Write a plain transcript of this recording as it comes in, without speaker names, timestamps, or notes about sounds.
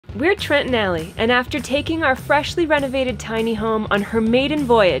We're Trent Allie, and after taking our freshly renovated tiny home on her maiden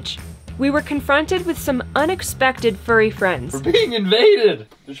voyage, we were confronted with some unexpected furry friends. We're being invaded!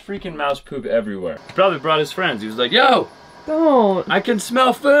 There's freaking mouse poop everywhere. He probably brought his friends. He was like, yo! Don't! I can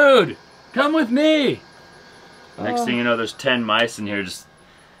smell food! Come with me! Next thing you know, there's 10 mice in here just,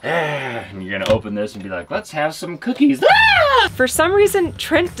 and you're gonna open this and be like, let's have some cookies. For some reason,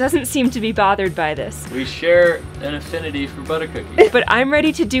 Trent doesn't seem to be bothered by this. We share an affinity for butter cookies. But I'm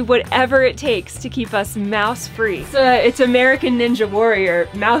ready to do whatever it takes to keep us mouse-free. It's American Ninja Warrior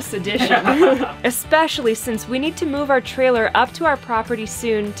Mouse Edition. Especially since we need to move our trailer up to our property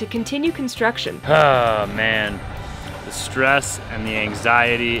soon to continue construction. Oh man, the stress and the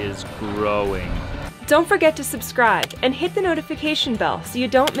anxiety is growing. Don't forget to subscribe and hit the notification bell so you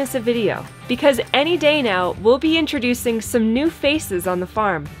don't miss a video. Because any day now, we'll be introducing some new faces on the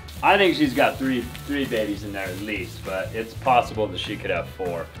farm. I think she's got three babies in there at least, but it's possible that she could have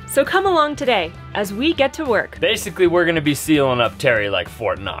 4. So come along today as we get to work. Basically, we're gonna be sealing up Terry like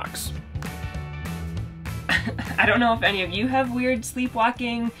Fort Knox. I don't know if any of you have weird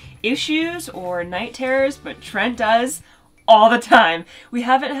sleepwalking issues or night terrors, but Trent does all the time. We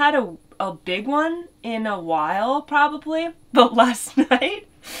haven't had a big one in a while, probably, but last night,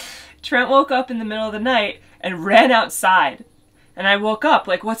 Trent woke up in the middle of the night and ran outside. And I woke up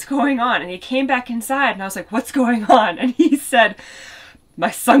like, what's going on? And he came back inside and I was like, what's going on? And he said, my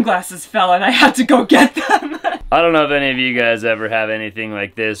sunglasses fell and I had to go get them. I don't know if any of you guys ever have anything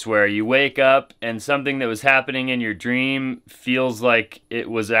like this where you wake up and something that was happening in your dream feels like it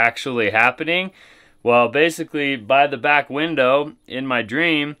was actually happening. Well, basically, by the back window in my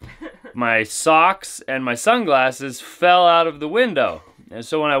dream, my socks and my sunglasses fell out of the window. And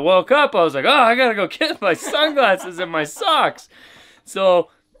so when I woke up, I was like, oh, I gotta go get my sunglasses and my socks. So,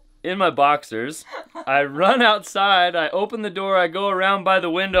 in my boxers, I run outside, I open the door, I go around by the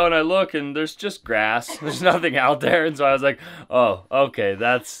window and I look and there's just grass. There's nothing out there. And so I was like, oh, okay,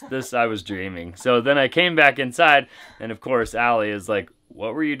 that's this, I was dreaming. So then I came back inside and of course, Allie is like,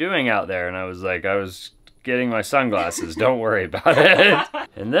 what were you doing out there? And I was like, I was getting my sunglasses, don't worry about it.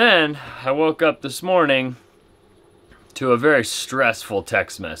 And then I woke up this morning to a very stressful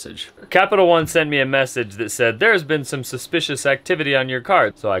text message. Capital One sent me a message that said, there's been some suspicious activity on your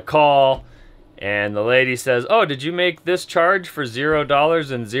card. So I call and the lady says, oh, did you make this charge for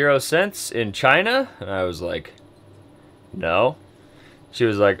 $0.00 in China? And I was like, no. She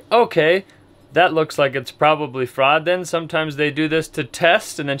was like, okay. That looks like it's probably fraud then. Sometimes they do this to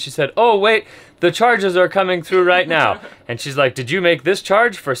test. And then she said, oh, wait, the charges are coming through right now. And she's like, did you make this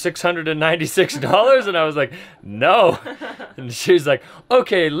charge for $696? And I was like, no. And she's like,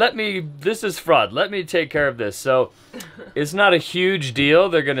 okay, this is fraud. Let me take care of this. So it's not a huge deal.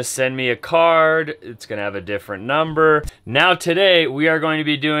 They're going to send me a card. It's going to have a different number. Now today we are going to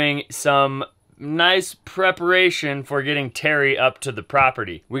be doing some nice preparation for getting Terry up to the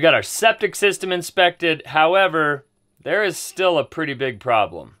property. We got our septic system inspected. However, there is still a pretty big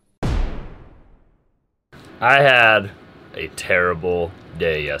problem. I had a terrible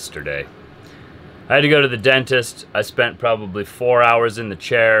day yesterday. I had to go to the dentist. I spent probably 4 hours in the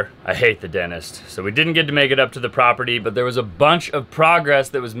chair. I hate the dentist. So we didn't get to make it up to the property, but there was a bunch of progress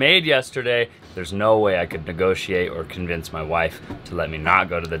that was made yesterday. There's no way I could negotiate or convince my wife to let me not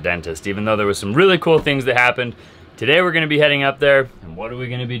go to the dentist, even though there was some really cool things that happened. Today we're gonna be heading up there, and what are we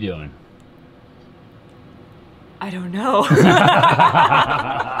gonna be doing? I don't know.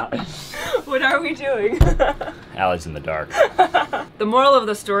 What are we doing? Allie's in the dark. The moral of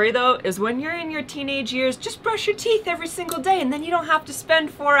the story, though, is when you're in your teenage years, just brush your teeth every single day, and then you don't have to spend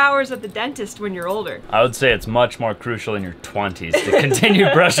 4 hours at the dentist when you're older. I would say it's much more crucial in your 20s to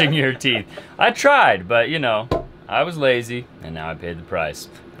continue brushing your teeth. I tried, but you know, I was lazy, and now I paid the price.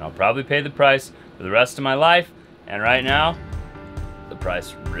 And I'll probably pay the price for the rest of my life, and right now, the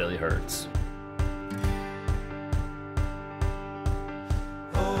price really hurts.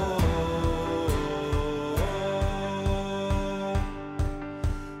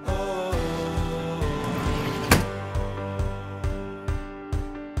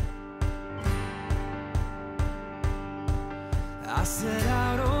 I set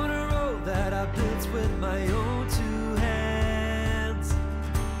out on a road that I built with my own 2 hands.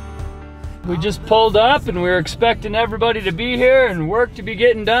 We just pulled up and we were expecting everybody to be here and work to be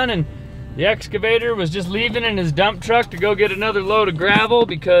getting done, and the excavator was just leaving in his dump truck to go get another load of gravel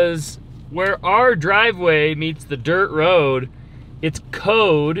because where our driveway meets the dirt road, it's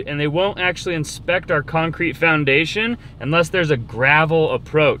code and they won't actually inspect our concrete foundation unless there's a gravel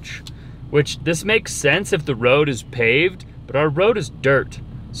approach, which this makes sense if the road is paved, but our road is dirt.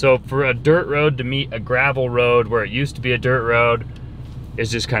 So for a dirt road to meet a gravel road where it used to be a dirt road, is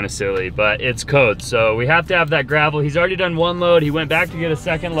just kind of silly, but it's code. So we have to have that gravel. He's already done one load. He went back to get a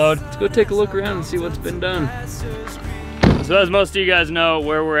second load. Let's go take a look around and see what's been done. So as most of you guys know,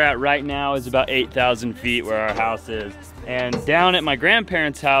 where we're at right now is about 8,000 feet where our house is. And down at my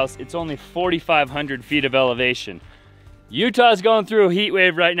grandparents' house, it's only 4,500 feet of elevation. Utah's going through a heat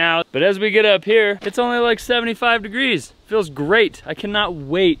wave right now, but as we get up here, it's only like 75 degrees. Feels great. I cannot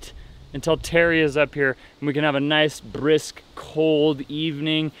wait until Terry is up here and we can have a nice, brisk, cold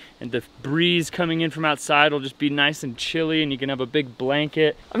evening, and the breeze coming in from outside will just be nice and chilly, and you can have a big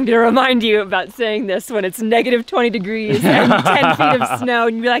blanket. I'm gonna remind you about saying this when it's negative 20 degrees and 10 feet of snow,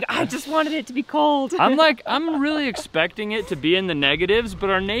 and you're like, I just wanted it to be cold. I'm really expecting it to be in the negatives, but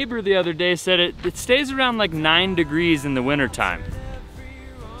our neighbor the other day said it stays around like 9 degrees in the wintertime.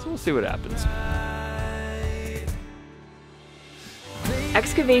 So we'll see what happens.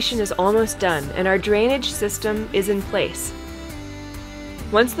 Excavation is almost done, and our drainage system is in place.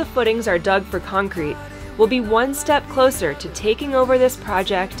 Once the footings are dug for concrete, we'll be one step closer to taking over this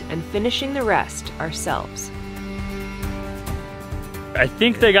project and finishing the rest ourselves. I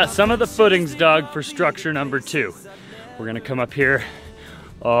think they got some of the footings dug for structure number 2. We're gonna come up here.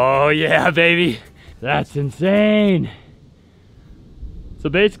 Oh yeah, baby. That's insane. So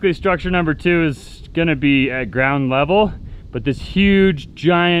basically structure number 2 is gonna be at ground level, but this huge,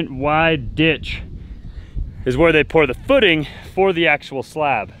 giant, wide ditch is where they pour the footing for the actual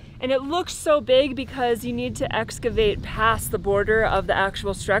slab. And it looks so big because you need to excavate past the border of the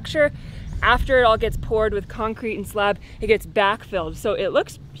actual structure. After it all gets poured with concrete and slab, it gets backfilled. So it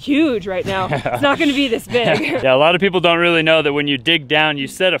looks huge right now. It's not gonna be this big. Yeah, a lot of people don't really know that when you dig down, you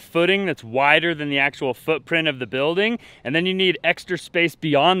set a footing that's wider than the actual footprint of the building, and then you need extra space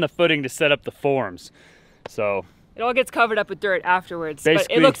beyond the footing to set up the forms. So it all gets covered up with dirt afterwards,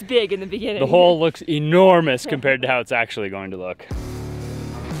 basically, but it looks big in the beginning. The hole looks enormous compared to how it's actually going to look.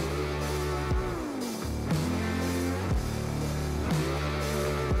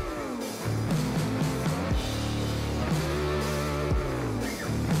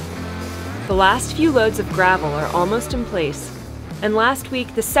 The last few loads of gravel are almost in place, and last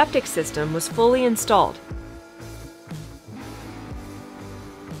week the septic system was fully installed.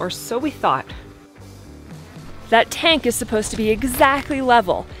 Or so we thought. That tank is supposed to be exactly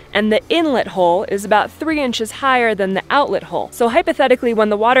level, and the inlet hole is about 3 inches higher than the outlet hole. So hypothetically, when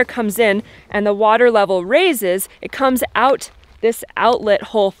the water comes in and the water level raises, it comes out this outlet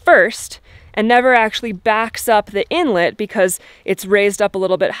hole first and never actually backs up the inlet because it's raised up a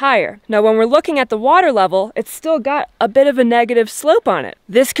little bit higher. Now, when we're looking at the water level, it's still got a bit of a negative slope on it.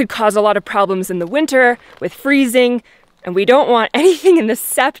 This could cause a lot of problems in the winter with freezing, and we don't want anything in the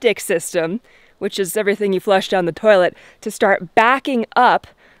septic system, which is everything you flush down the toilet, to start backing up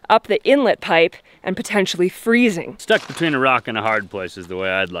the inlet pipe and potentially freezing. Stuck between a rock and a hard place is the way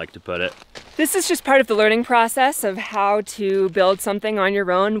I'd like to put it. This is just part of the learning process of how to build something on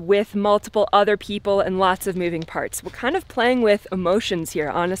your own with multiple other people and lots of moving parts. We're kind of playing with emotions here,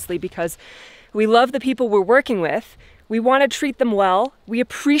 honestly, because we love the people we're working with. We want to treat them well. We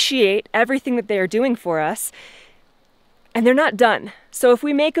appreciate everything that they are doing for us. And they're not done. So if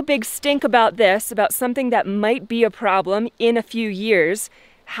we make a big stink about this, about something that might be a problem in a few years,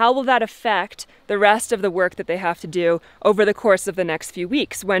 how will that affect the rest of the work that they have to do over the course of the next few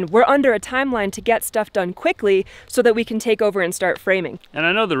weeks when we're under a timeline to get stuff done quickly so that we can take over and start framing? And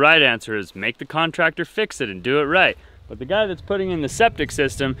I know the right answer is make the contractor fix it and do it right. But the guy that's putting in the septic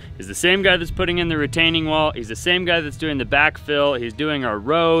system is the same guy that's putting in the retaining wall. He's the same guy that's doing the backfill. He's doing our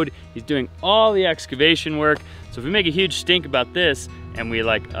road. He's doing all the excavation work. So if we make a huge stink about this and we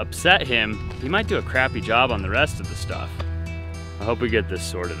like upset him, he might do a crappy job on the rest of the stuff. I hope we get this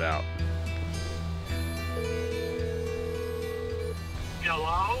sorted out.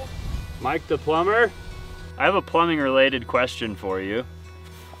 Hello? Mike the plumber? I have a plumbing related question for you.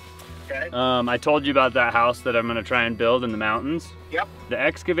 Okay. I told you about that house that I'm gonna try and build in the mountains. Yep. The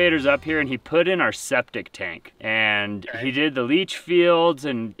excavator's up here and he put in our septic tank, and Okay. he did the leach fields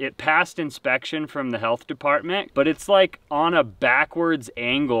and it passed inspection from the health department, but it's like on a backwards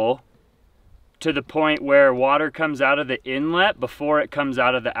angle to the point where water comes out of the inlet before it comes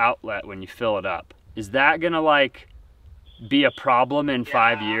out of the outlet when you fill it up. Is that gonna like be a problem in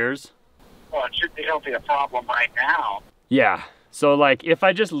 5 years? Well, it'll be a problem right now. Yeah. So like if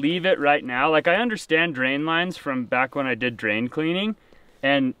I just leave it right now, like I understand drain lines from back when I did drain cleaning,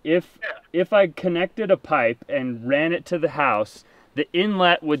 and if I connected a pipe and ran it to the house, the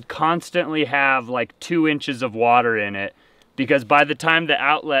inlet would constantly have like 2 inches of water in it, because by the time the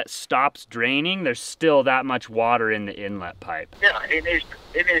outlet stops draining, there's still that much water in the inlet pipe. Yeah, it needs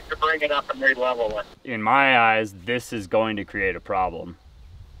to bring it up and re-level it. In my eyes, this is going to create a problem.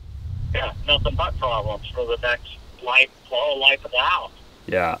 Yeah, nothing but problems for the next whole life of the house.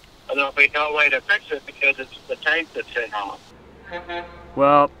 Yeah. And there'll be no way to fix it because it's the tank that's in on.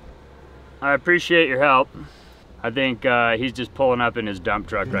 Well, I appreciate your help. I think he's just pulling up in his dump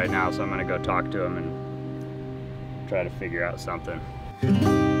truck right now, so I'm gonna go talk to him and try to figure out something.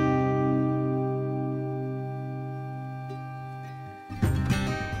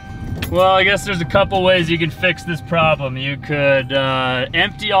 Well, I guess there's a couple ways you can fix this problem. You could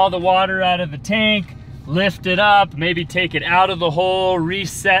empty all the water out of the tank, lift it up, maybe take it out of the hole,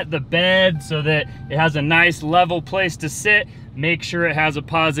 reset the bed so that it has a nice level place to sit, make sure it has a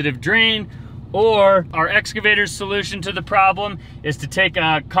positive drain. Or our excavator's solution to the problem is to take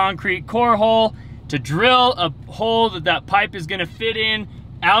a concrete core hole, to drill a hole that pipe is gonna fit in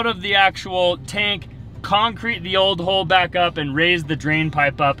out of the actual tank, concrete the old hole back up, and raise the drain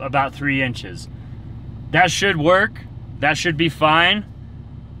pipe up about 3 inches. That should work. That should be fine.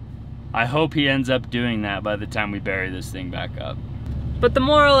 I hope he ends up doing that by the time we bury this thing back up. But the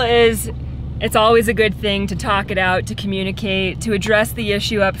moral is, it's always a good thing to talk it out, to communicate, to address the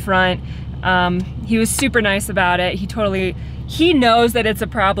issue up front. He was super nice about it. He knows that it's a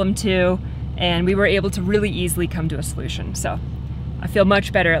problem too, and we were able to really easily come to a solution. So I feel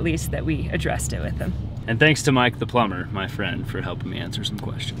much better, at least, that we addressed it with him. And thanks to Mike the plumber, my friend, for helping me answer some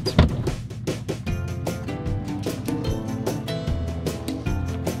questions.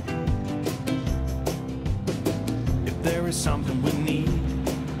 If there is something we need,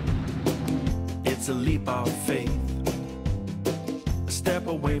 it's a leap of faith. A step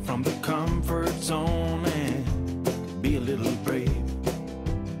away from the comfort zone and be a little brave.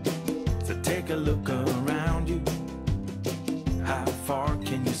 So take a look around you. How far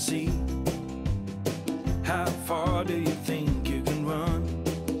can you see? How far do you think you can run?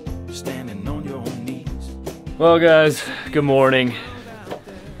 Standing on your knees. Well guys, good morning.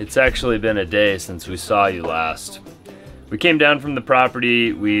 It's actually been a day since we saw you last. We came down from the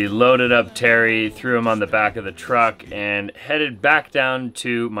property, we loaded up Terry, threw him on the back of the truck, and headed back down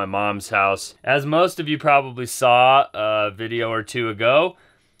to my mom's house. As most of you probably saw a video or two ago,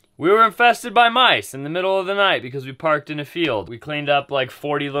 we were infested by mice in the middle of the night because we parked in a field. We cleaned up like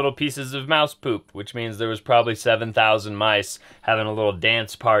 40 little pieces of mouse poop, which means there was probably 7,000 mice having a little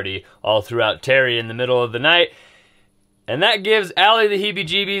dance party all throughout Terry in the middle of the night. And that gives Allie the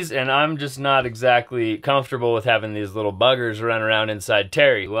heebie-jeebies, and I'm just not exactly comfortable with having these little buggers run around inside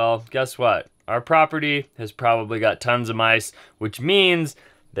Terry. Well, guess what? Our property has probably got tons of mice, which means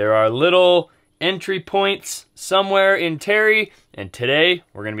there are little entry points somewhere in Terry, and today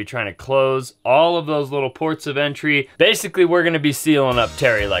we're gonna be trying to close all of those little ports of entry. Basically, we're gonna be sealing up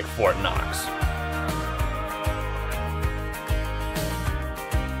Terry like Fort Knox.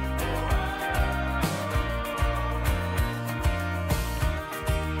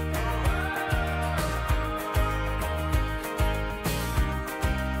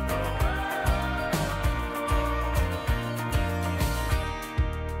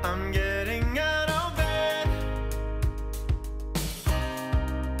 I'm getting out of bed,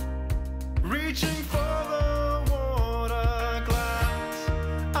 reaching for the water glass.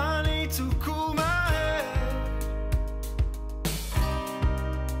 I need to cool my head.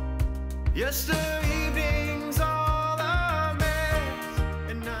 Yesterday evening's all a mess,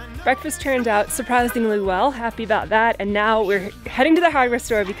 and I know Breakfast turned out surprisingly well, happy about that, and now we're heading to the hardware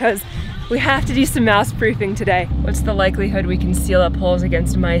store because we have to do some mouse proofing today. What's the likelihood we can seal up holes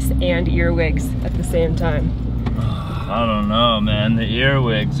against mice and earwigs at the same time? I don't know, man. The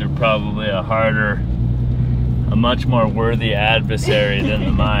earwigs are probably a much more worthy adversary than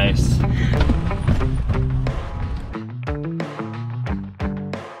the mice.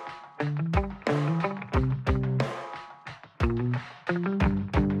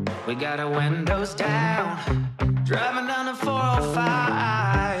 we got our windows down, driving down the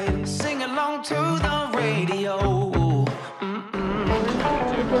 405, sing along to the radio.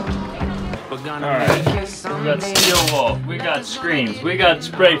 We're gonna All right, make it we someday. got steel wool, we got screens, we got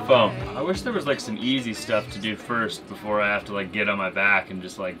spray foam. I wish there was like some easy stuff to do first before I have to like get on my back and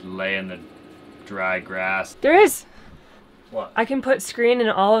just like lay in the dry grass. There is! What? I can put screen in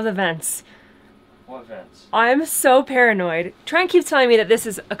all of the vents. What vents? I'm so paranoid. Trent keeps telling me that this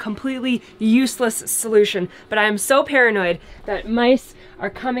is a completely useless solution, but I am so paranoid that mice are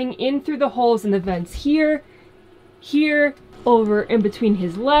coming in through the holes in the vents here, here, over in between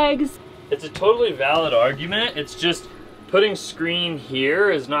his legs. It's a totally valid argument. It's just putting screen here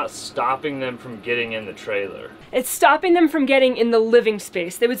is not stopping them from getting in the trailer. It's stopping them from getting in the living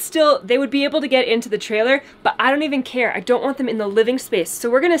space. They would be able to get into the trailer, but I don't even care. I don't want them in the living space. So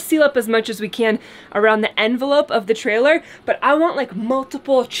we're gonna seal up as much as we can around the envelope of the trailer, but I want like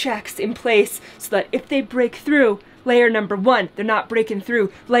multiple checks in place so that if they break through layer number 1, they're not breaking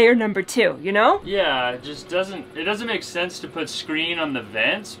through layer number 2, you know? Yeah, it just doesn't make sense to put screen on the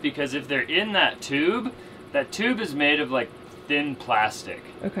vents, because if they're in that tube is made of like thin plastic.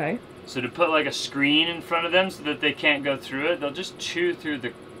 Okay. So to put like a screen in front of them so that they can't go through it, they'll just chew through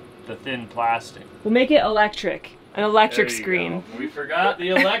the thin plastic. We'll make it electric. An electric There you screen. go. We forgot the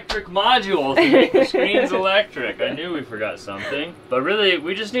electric module to make the screen's electric. I knew we forgot something. But really,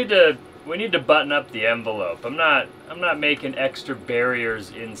 we need to button up the envelope. I'm not making extra barriers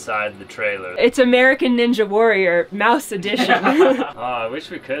inside the trailer. It's American Ninja Warrior Mouse Edition. Oh, I wish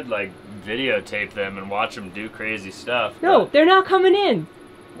we could like videotape them and watch them do crazy stuff. No, they're not coming in.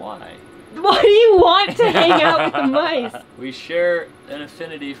 Why? Why do you want to hang out with the mice? We share an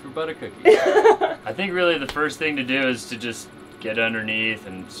affinity for butter cookies. I think really the first thing to do is to just get underneath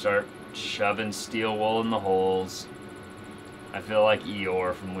and start shoving steel wool in the holes. I feel like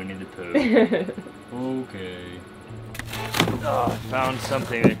Eeyore from Winnie the Pooh. Okay. Oh, I found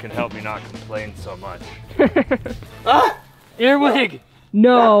something that can help me not complain so much. Ah! Earwig!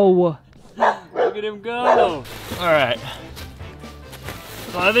 No. Look at him go! Alright.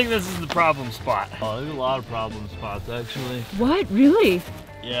 So I think this is the problem spot. Oh, there's a lot of problem spots actually. What? Really?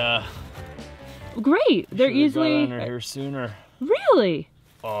 Yeah. Great. They're Should've easily. got under here sooner. Really?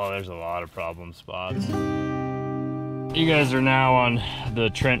 Oh, there's a lot of problem spots. You guys are now on the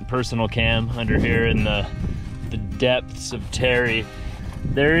Trent personal cam under here in the depths of Terry.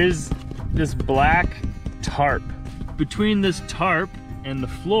 There is this black tarp. Between this tarp and the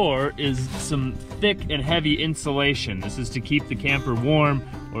floor is some thick and heavy insulation. This is to keep the camper warm,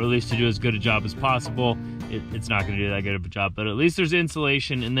 or at least to do as good a job as possible. It's not gonna do that good of a job, but at least there's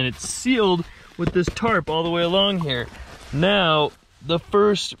insulation, and then it's sealed with this tarp all the way along here. Now, the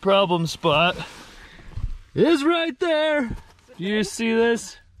first problem spot is right there. Do you see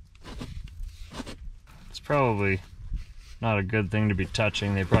this? It's probably not a good thing to be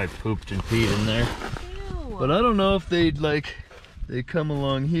touching. They probably pooped and peed in there. Ew. But I don't know if they come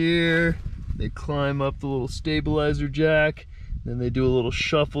along here, they climb up the little stabilizer jack, then they do a little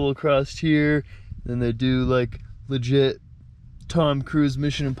shuffle across here, then they do like legit Tom Cruise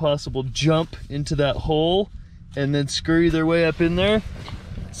Mission Impossible jump into that hole and then scurry their way up in there.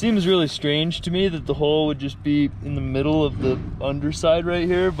 Seems really strange to me that the hole would just be in the middle of the underside right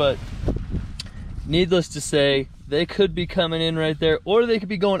here, but needless to say, they could be coming in right there, or they could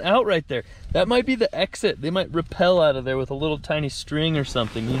be going out right there. That might be the exit. They might rappel out of there with a little tiny string or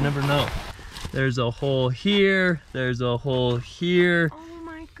something. You never know. There's a hole here, there's a hole here, Oh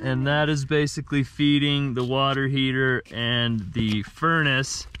my god. and that is basically feeding the water heater and the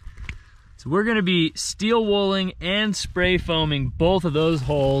furnace. So we're gonna be steel wooling and spray foaming both of those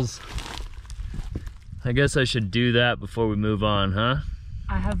holes. I guess I should do that before we move on, huh?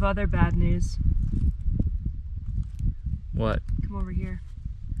 I have other bad news. What? Come over here.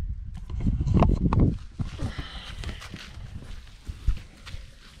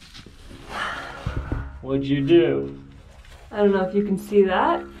 What'd you do? I don't know if you can see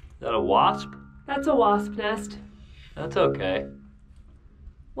that. Is that a wasp? That's a wasp nest. That's okay.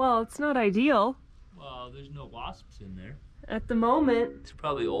 Well, it's not ideal Well, there's no wasps in there. at the moment. It's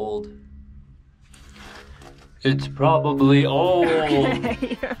probably old. It's probably old.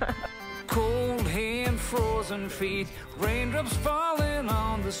 Cold hand, frozen feet, raindrops falling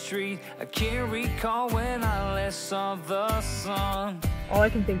on the street. I can't recall when I last saw the sun. All I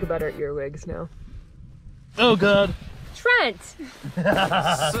can think about are earwigs now. Oh God. Trent!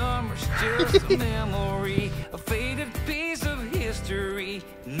 Summer's just a memory, a faded piece of history.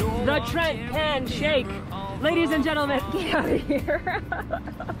 No The one Trent can can shake. remember all Ladies and the gentlemen, get out of here.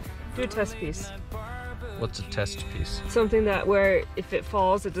 Do a test piece. What's a test piece? Something that where if it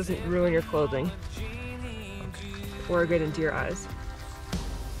falls, it doesn't ruin your clothing. Or get into your eyes.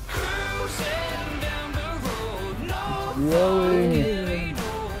 Growing.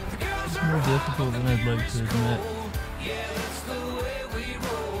 It's more difficult than I'd like to admit.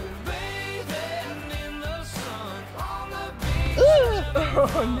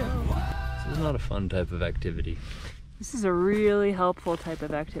 Oh no. This is not a fun type of activity. This is a really helpful type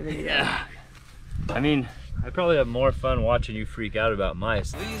of activity. Yeah. I mean, I probably have more fun watching you freak out about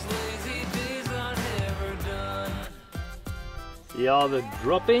mice. See all the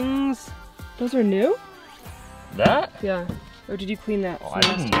droppings? Those are new? That? Yeah. Or did you clean that? Oh, I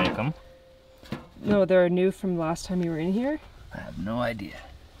didn't make them. No, they're new from last time you were in here? I have no idea.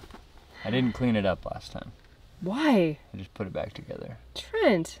 I didn't clean it up last time. Why? I just put it back together.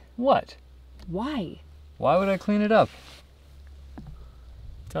 Trent. What? Why? Why would I clean it up?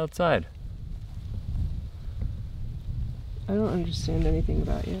 It's outside. I don't understand anything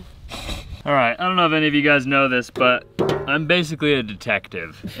about you. All right, I don't know if any of you guys know this, but I'm basically a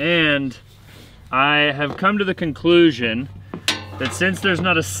detective. And I have come to the conclusion that since there's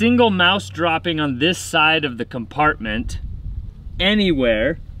not a single mouse dropping on this side of the compartment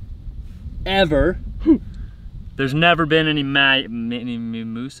anywhere, ever, there's never been any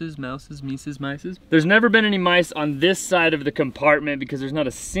mooses, mouses, mices, mices. There's never been any mice on this side of the compartment because there's not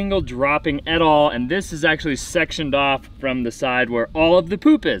a single dropping at all, and this is actually sectioned off from the side where all of the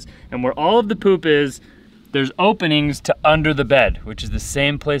poop is. And where all of the poop is, there's openings to under the bed, which is the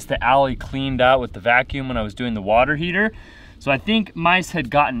same place that Allie cleaned out with the vacuum when I was doing the water heater. So I think mice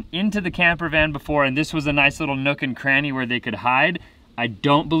had gotten into the camper van before, and this was a nice little nook and cranny where they could hide. I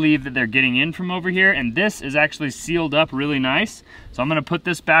don't believe that they're getting in from over here, and this is actually sealed up really nice. So I'm gonna put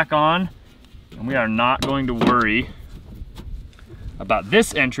this back on, and we are not going to worry about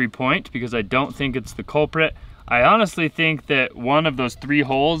this entry point because I don't think it's the culprit. I honestly think that one of those 3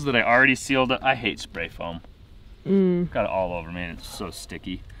 holes that I already sealed up, I hate spray foam. Got it all over me, and it's so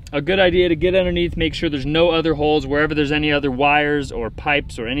sticky. A good idea to get underneath, make sure there's no other holes wherever there's any other wires or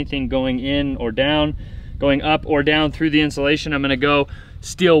pipes or anything going in or down, going up or down through the insulation. I'm gonna go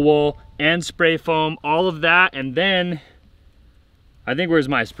steel wool and spray foam, all of that, and then I think we're as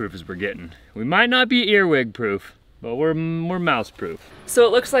mice proof as we're getting. We might not be earwig proof, but we're mouse proof. So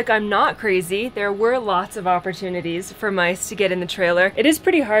it looks like I'm not crazy. There were lots of opportunities for mice to get in the trailer. It is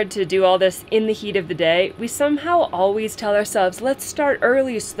pretty hard to do all this in the heat of the day. We somehow always tell ourselves, let's start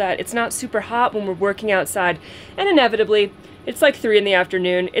early so that it's not super hot when we're working outside. And inevitably, it's like 3 in the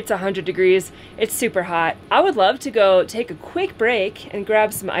afternoon, it's 100 degrees, it's super hot. I would love to go take a quick break and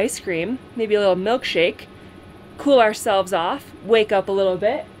grab some ice cream, maybe a little milkshake, cool ourselves off, wake up a little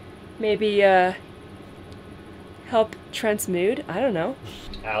bit, maybe help Trent's mood, I don't know.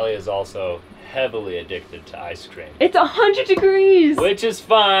 Allie is also heavily addicted to ice cream. It's 100 degrees! Which is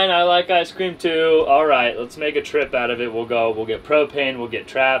fine, I like ice cream too. All right, let's make a trip out of it. We'll get propane, we'll get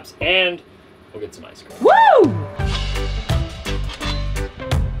traps, and we'll get some ice cream. Woo!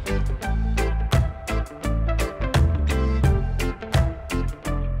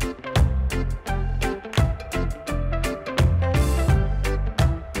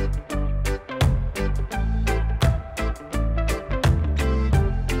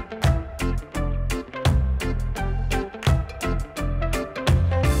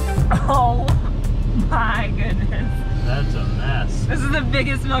 Oh my goodness. That's a mess. This is the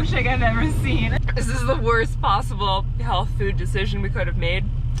biggest milkshake I've ever seen. This is the worst possible health food decision we could have made.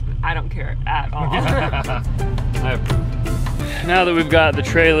 I don't care at all. I approve. Now that we've got the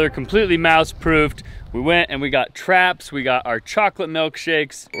trailer completely mouse proofed, we went and we got traps, we got our chocolate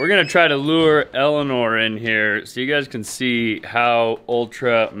milkshakes. We're gonna try to lure Eleanor in here so you guys can see how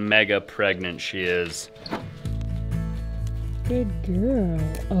ultra mega pregnant she is. Good girl.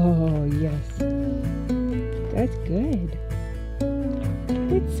 Oh, yes. That's good.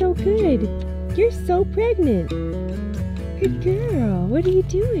 That's so good. You're so pregnant. Good girl. What are you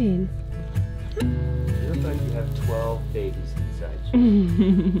doing? You look like you have 12 babies inside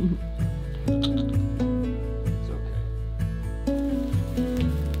you. It's okay.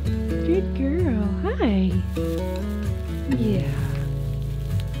 Good girl. Hi. Yeah.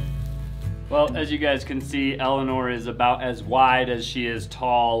 Well, as you guys can see, Eleanor is about as wide as she is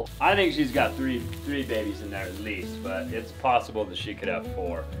tall. I think she's got three babies in there at least, but it's possible that she could have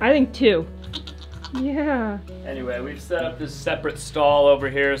 4. I think 2. Yeah. Anyway, we've set up this separate stall over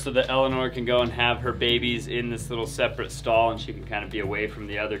here so that Eleanor can go and have her babies in this little separate stall and she can kind of be away from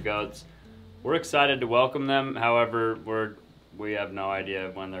the other goats. We're excited to welcome them. However, we have no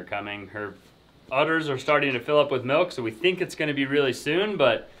idea when they're coming. Her udders are starting to fill up with milk, so we think it's going to be really soon,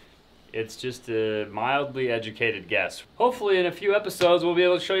 but it's just a mildly educated guess. Hopefully in a few episodes, we'll be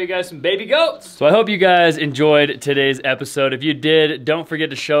able to show you guys some baby goats. So I hope you guys enjoyed today's episode. If you did, don't forget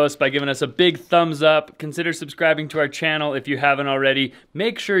to show us by giving us a big thumbs up. Consider subscribing to our channel if you haven't already.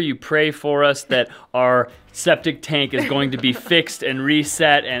 Make sure you pray for us that our septic tank is going to be fixed and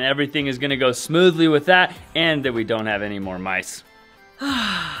reset and everything is gonna go smoothly with that, and that we don't have any more mice.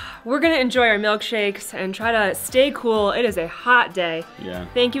 We're gonna enjoy our milkshakes and try to stay cool. It is a hot day. Yeah.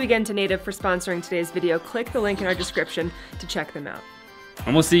 Thank you again to Native for sponsoring today's video. Click the link in our description to check them out.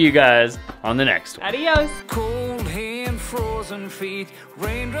 And we'll see you guys on the next one. Adios. Cold hand, frozen feet,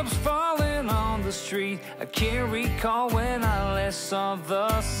 raindrops falling on the street. I can't recall when I last saw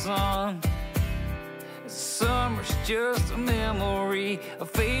the sun. Summer's just a memory, a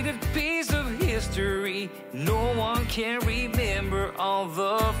faded piece of history. No one can remember all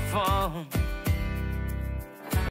the fun.